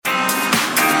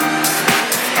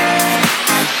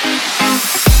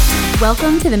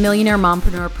Welcome to the Millionaire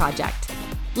Mompreneur Project.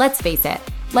 Let's face it,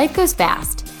 life goes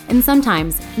fast, and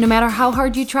sometimes, no matter how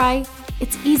hard you try,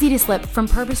 it's easy to slip from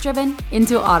purpose-driven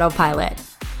into autopilot.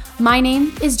 My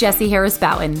name is Jessie Harris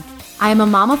Boughton. I am a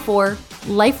mom of four,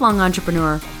 lifelong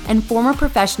entrepreneur, and former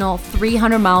professional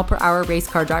 300-mile-per-hour race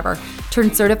car driver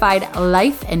turned certified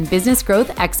life and business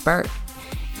growth expert.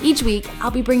 Each week, I'll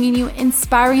be bringing you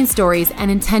inspiring stories and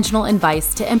intentional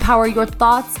advice to empower your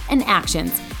thoughts and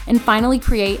actions and finally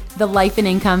create the life and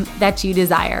income that you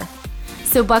desire.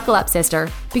 So buckle up, sister,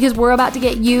 because we're about to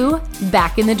get you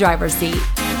back in the driver's seat.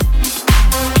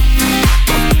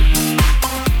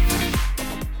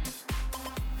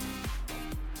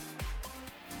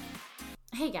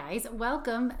 Hey guys,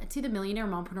 welcome to the Millionaire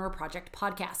Mompreneur Project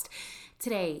podcast.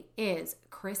 Today is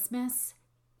Christmas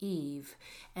Eve,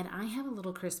 and I have a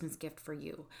little Christmas gift for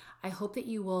you. I hope that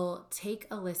you will take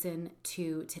a listen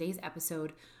to today's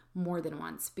episode more than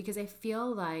once, because I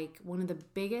feel like one of the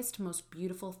biggest, most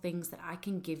beautiful things that I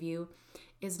can give you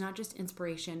is not just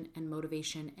inspiration and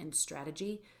motivation and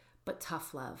strategy, but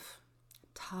tough love.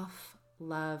 Tough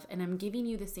love. And I'm giving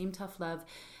you the same tough love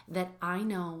that I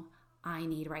know I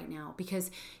need right now,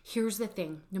 because here's the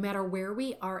thing, no matter where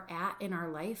we are at in our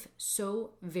life,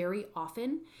 so very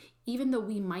often, even though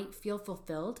we might feel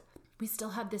fulfilled, we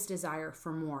still have this desire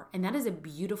for more. And that is a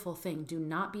beautiful thing. Do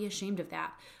not be ashamed of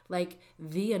that. Like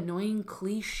the annoying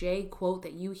cliche quote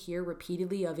that you hear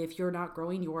repeatedly of if you're not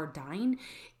growing, you are dying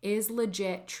is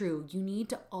legit true. You need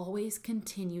to always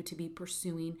continue to be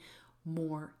pursuing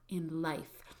more in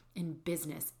life, in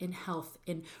business, in health,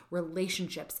 in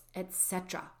relationships,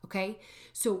 etc. Okay?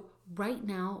 So right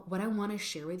now, what I want to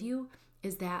share with you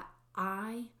is that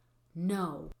I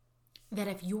know that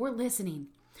if you're listening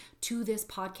to this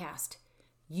podcast,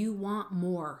 you want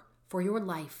more for your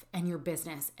life and your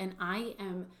business. And I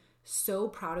am so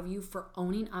proud of you for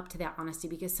owning up to that honesty,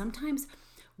 because sometimes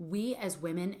we as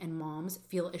women and moms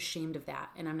feel ashamed of that.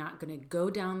 And I'm not going to go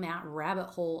down that rabbit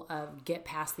hole of get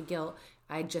past the guilt.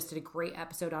 I just did a great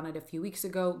episode on it a few weeks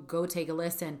ago. Go take a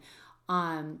listen.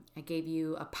 I gave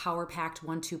you a power-packed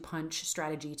 1-2 punch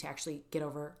strategy to actually get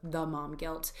over the mom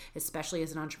guilt, especially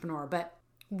as an entrepreneur. But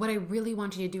what I really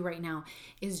want you to do right now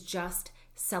is just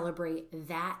celebrate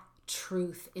that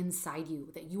truth inside you,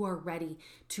 that you are ready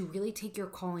to really take your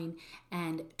calling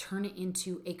and turn it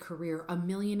into a career, a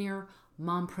millionaire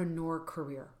mompreneur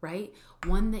career, right?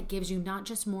 One that gives you not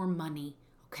just more money,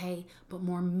 okay, but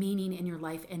more meaning in your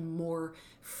life and more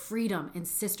freedom. And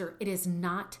sister, it is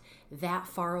not that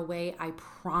far away, I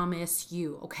promise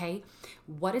you, okay?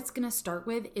 What it's going to start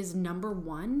with is number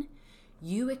one,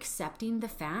 you accepting the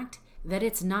fact that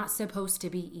it's not supposed to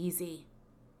be easy.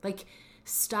 Like,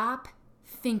 stop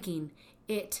thinking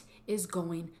it is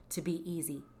going to be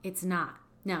easy. It's not.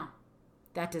 Now,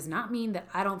 that does not mean that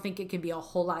I don't think it can be a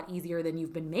whole lot easier than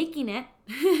you've been making it.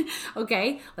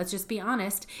 Okay, let's just be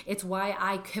honest. It's why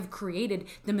I have created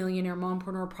the Millionaire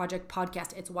Mompreneur Project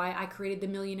podcast. It's why I created the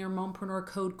Millionaire Mompreneur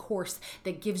Code course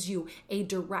that gives you a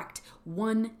direct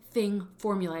one thing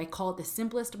formula. I call it the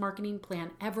simplest marketing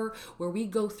plan ever, where we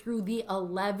go through the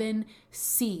 11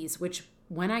 C's, which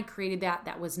when I created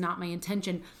that was not my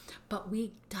intention, but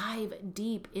we dive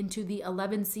deep into the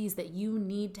 11 C's that you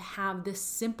need to have the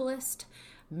simplest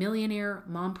millionaire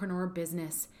mompreneur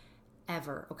business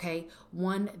ever, okay?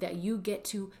 One that you get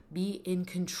to be in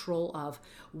control of.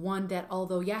 One that,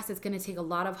 although yes, it's going to take a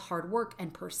lot of hard work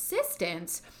and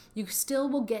persistence, you still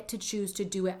will get to choose to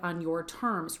do it on your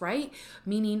terms, right?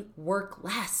 Meaning work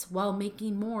less while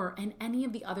making more, and any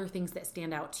of the other things that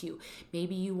stand out to you.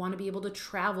 Maybe you want to be able to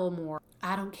travel more.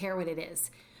 I don't care what it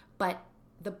is. But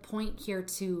the point here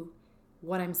to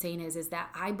what I'm saying is that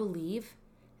I believe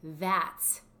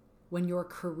that's when your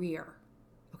career,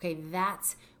 okay,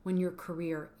 that's when your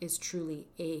career is truly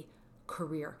a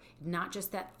career. Not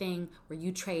just that thing where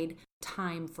you trade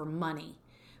time for money,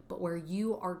 but where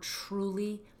you are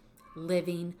truly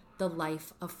living the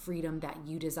life of freedom that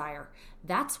you desire.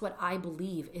 That's what I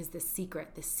believe is the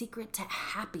secret. The secret to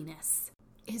happiness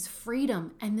is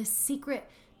freedom, and the secret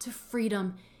to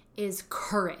freedom is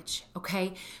courage,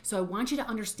 okay? So I want you to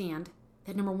understand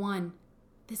that number one,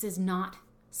 this is not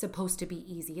supposed to be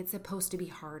easy. It's supposed to be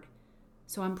hard.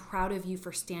 So I'm proud of you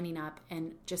for standing up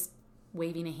and just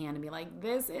waving a hand and be like,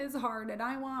 this is hard and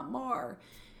I want more.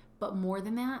 But more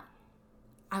than that,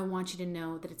 I want you to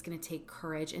know that it's going to take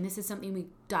courage. And this is something we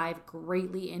dive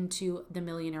greatly into the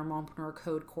Millionaire Mompreneur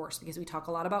Code course, because we talk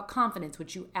a lot about confidence,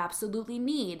 which you absolutely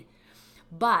need.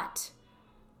 But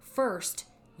first,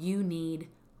 you need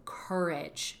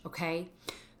courage, okay?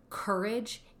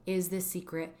 Courage is the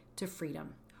secret to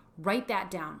freedom. Write that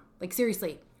down. Like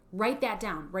seriously, Write that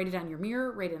down. Write it on your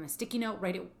mirror, write it on a sticky note,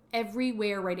 write it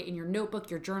everywhere, write it in your notebook,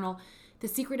 your journal. The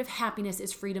secret of happiness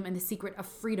is freedom, and the secret of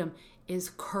freedom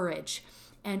is courage.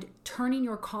 And turning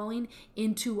your calling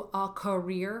into a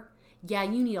career, yeah,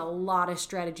 you need a lot of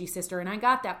strategy, sister, and I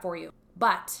got that for you.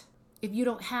 But if you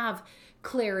don't have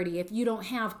clarity, if you don't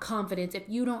have confidence, if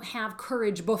you don't have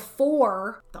courage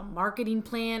before the marketing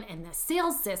plan and the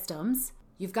sales systems,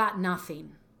 you've got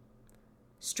nothing.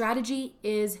 Strategy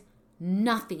is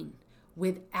nothing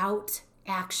without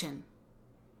action.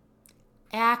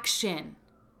 Action.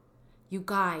 You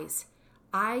guys,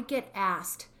 I get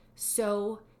asked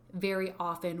so very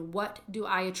often, what do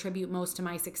I attribute most to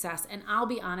my success? And I'll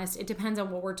be honest, it depends on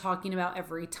what we're talking about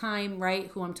every time, right?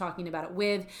 Who I'm talking about it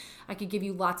with. I could give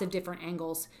you lots of different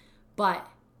angles. But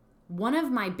one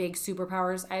of my big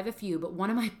superpowers, I have a few, but one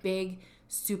of my big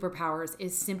superpowers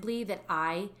is simply that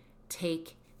I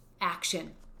take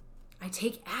action. I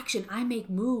take action. I make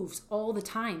moves all the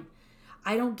time.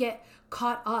 I don't get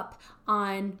caught up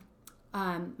on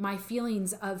my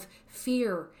feelings of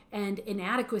fear and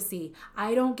inadequacy.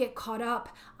 I don't get caught up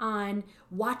on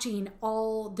watching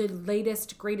all the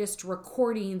latest, greatest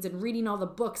recordings and reading all the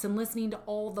books and listening to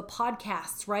all the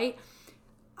podcasts, right?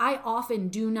 I often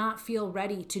do not feel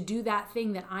ready to do that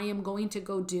thing that I am going to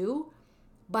go do,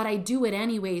 but I do it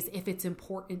anyways if it's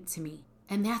important to me.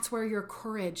 And that's where your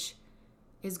courage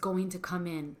is going to come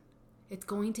in. It's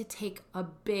going to take a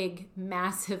big,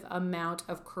 massive amount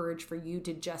of courage for you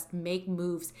to just make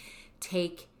moves,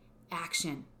 take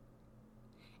action.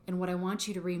 And what I want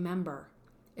you to remember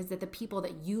is that the people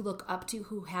that you look up to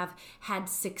who have had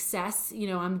success,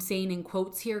 I'm saying in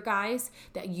quotes here, guys,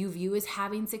 that you view as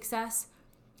having success,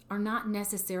 are not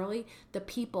necessarily the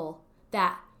people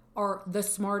that are the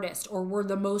smartest or were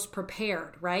the most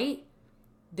prepared, right?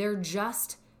 They're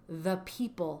just the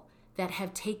people that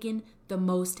have taken the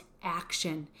most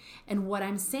action. And what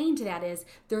I'm saying to that is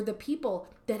they're the people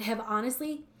that have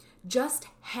honestly just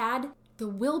had the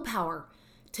willpower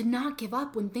to not give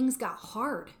up when things got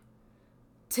hard,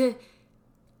 to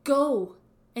go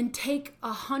and take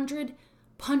 100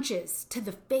 punches to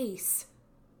the face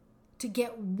to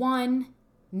get one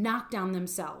knockdown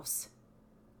themselves.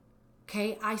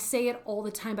 Okay, I say it all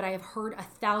the time, but I have heard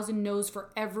 1,000 no's for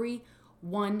every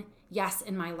one yes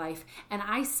in my life. And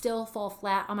I still fall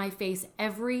flat on my face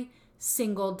every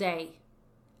single day.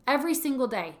 Every single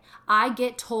day, I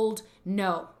get told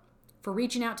no for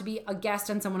reaching out to be a guest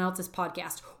on someone else's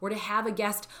podcast, or to have a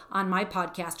guest on my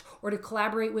podcast, or to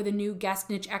collaborate with a new guest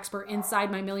niche expert inside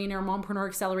my Millionaire Mompreneur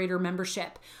Accelerator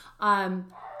membership,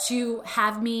 to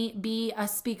have me be a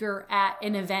speaker at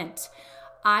an event.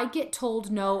 I get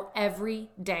told no every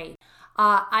day.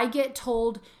 I get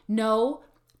told no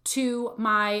to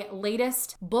my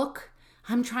latest book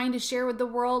I'm trying to share with the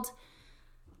world.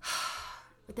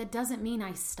 But that doesn't mean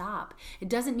I stop. It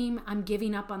doesn't mean I'm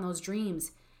giving up on those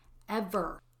dreams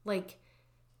ever. Like,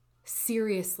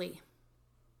 seriously,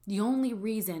 the only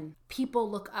reason people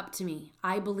look up to me,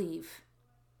 I believe,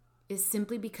 is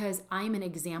simply because I'm an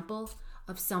example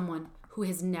of someone who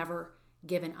has never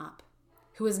given up,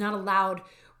 who has not allowed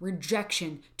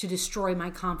rejection to destroy my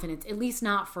confidence, at least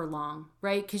not for long,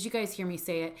 right? Because you guys hear me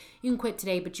say it. You can quit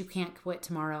today, but you can't quit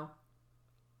tomorrow.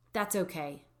 That's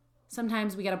okay.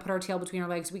 Sometimes we got to put our tail between our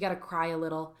legs. We got to cry a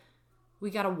little. We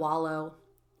got to wallow.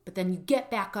 But then you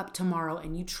get back up tomorrow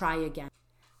and you try again.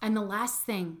 And the last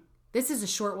thing, this is a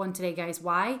short one today, guys.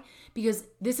 Why? Because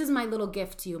this is my little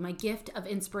gift to you, my gift of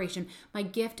inspiration, my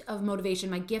gift of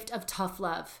motivation, my gift of tough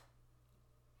love.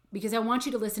 Because I want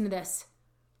you to listen to this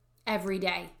every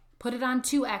day. Put it on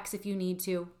 2x if you need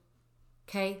to.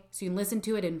 Okay? So you can listen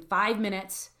to it in 5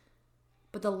 minutes.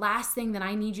 But the last thing that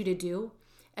I need you to do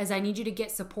is I need you to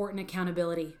get support and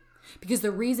accountability. Because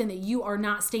the reason that you are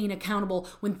not staying accountable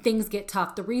when things get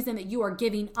tough, the reason that you are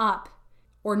giving up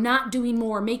or not doing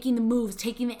more, making the moves,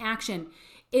 taking the action,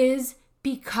 is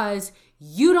because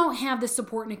you don't have the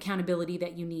support and accountability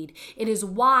that you need. It is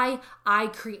why I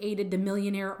created the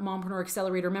Millionaire Mompreneur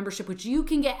Accelerator membership, which you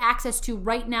can get access to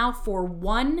right now for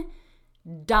 $1.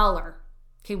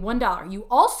 Okay, $1. You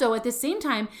also, at the same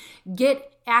time, get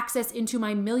access into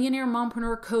my Millionaire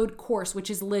Mompreneur Code course, which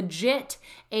is legit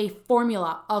a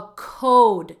formula, a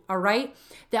code, all right,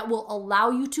 that will allow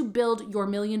you to build your $1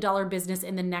 million business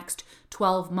in the next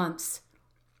 12 months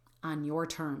on your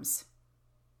terms.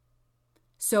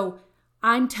 So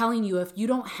I'm telling you, if you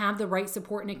don't have the right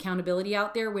support and accountability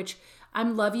out there, which I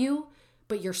love you,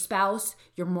 but your spouse,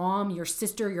 your mom, your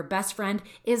sister, your best friend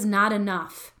is not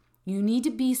enough. You need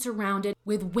to be surrounded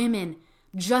with women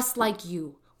just like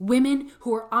you, Women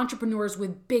who are entrepreneurs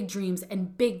with big dreams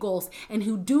and big goals and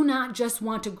who do not just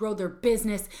want to grow their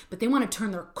business, but they want to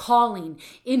turn their calling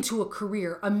into a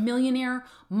career, a millionaire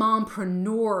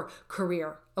mompreneur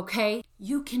career, okay?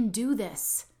 You can do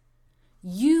this.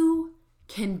 You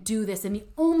can do this. And the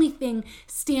only thing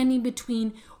standing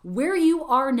between where you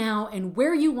are now and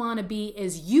where you want to be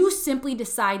is you simply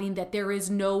deciding that there is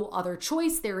no other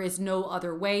choice, there is no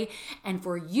other way, and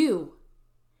for you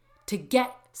to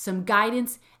get some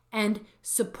guidance and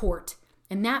support.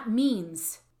 And that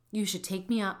means you should take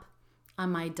me up on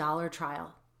my $1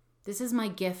 trial. This is my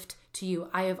gift to you.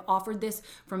 I have offered this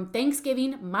from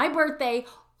Thanksgiving, my birthday,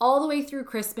 all the way through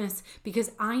Christmas,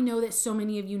 because I know that so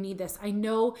many of you need this. I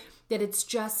know that it's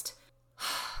just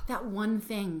that one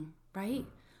thing, right?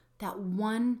 That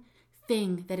one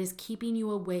thing that is keeping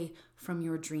you away from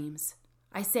your dreams.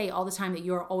 I say all the time that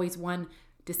you're always one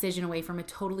decision away from a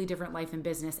totally different life and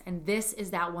business. And this is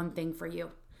that one thing for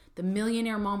you. The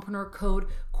Millionaire Mompreneur Code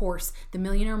course, the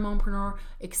Millionaire Mompreneur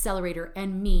Accelerator,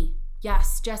 and me.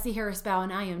 Yes, Jessie Harris-Bow,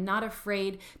 and I am not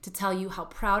afraid to tell you how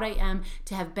proud I am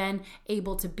to have been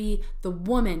able to be the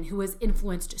woman who has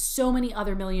influenced so many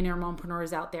other millionaire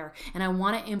mompreneurs out there. And I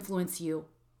want to influence you,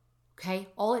 okay?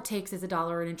 All it takes is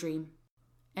 $1 and a dream.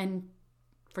 And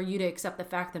for you to accept the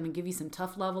fact that I'm going to give you some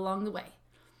tough love along the way.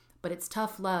 But it's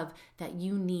tough love that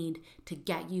you need to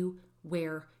get you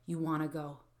where you want to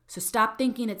go. So stop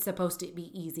thinking it's supposed to be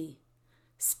easy.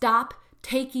 Stop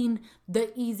taking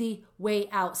the easy way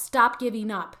out. Stop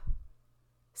giving up.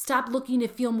 Stop looking to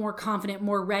feel more confident,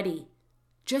 more ready.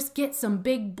 Just get some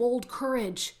big, bold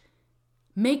courage.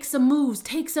 Make some moves.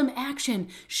 Take some action.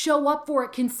 Show up for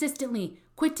it consistently.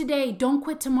 Quit today. Don't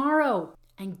quit tomorrow.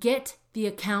 And get the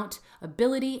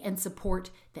accountability and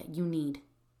support that you need.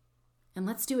 And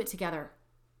let's do it together.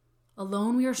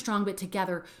 Alone we are strong, but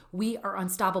together we are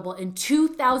unstoppable. And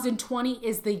 2020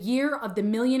 is the year of the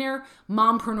millionaire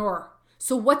mompreneur.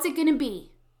 So what's it going to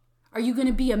be? Are you going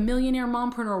to be a millionaire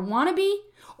mompreneur wannabe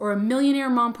or a millionaire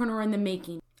mompreneur in the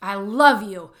making? I love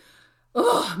you.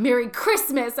 Oh, Merry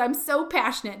Christmas. I'm so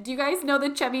passionate. Do you guys know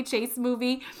the Chevy Chase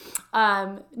movie,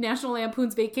 National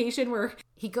Lampoon's Vacation, where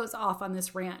he goes off on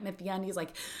this rant and at the end he's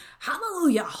like,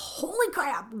 hallelujah, holy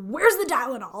crap, where's the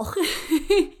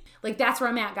Tylenol? Like, that's where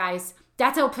I'm at, guys.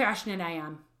 That's how passionate I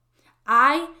am.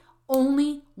 I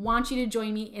only want you to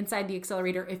join me inside the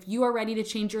accelerator if you are ready to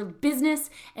change your business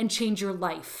and change your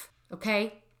life,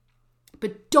 okay?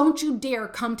 But don't you dare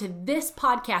come to this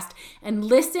podcast and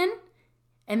listen,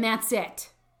 and that's it.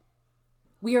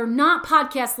 We are not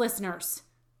podcast listeners,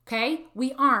 okay?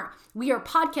 We aren't. We are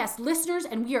podcast listeners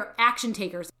and we are action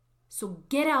takers. So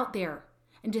get out there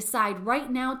and decide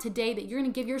right now, today, that you're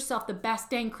going to give yourself the best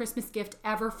dang Christmas gift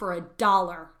ever for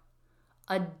 $1.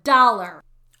 $1.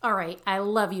 All right, I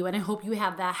love you, and I hope you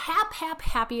have the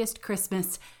happiest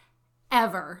Christmas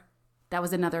ever. That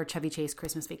was another Chevy Chase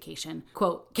Christmas Vacation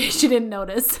quote, in case you didn't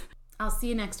notice. I'll see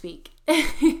you next week.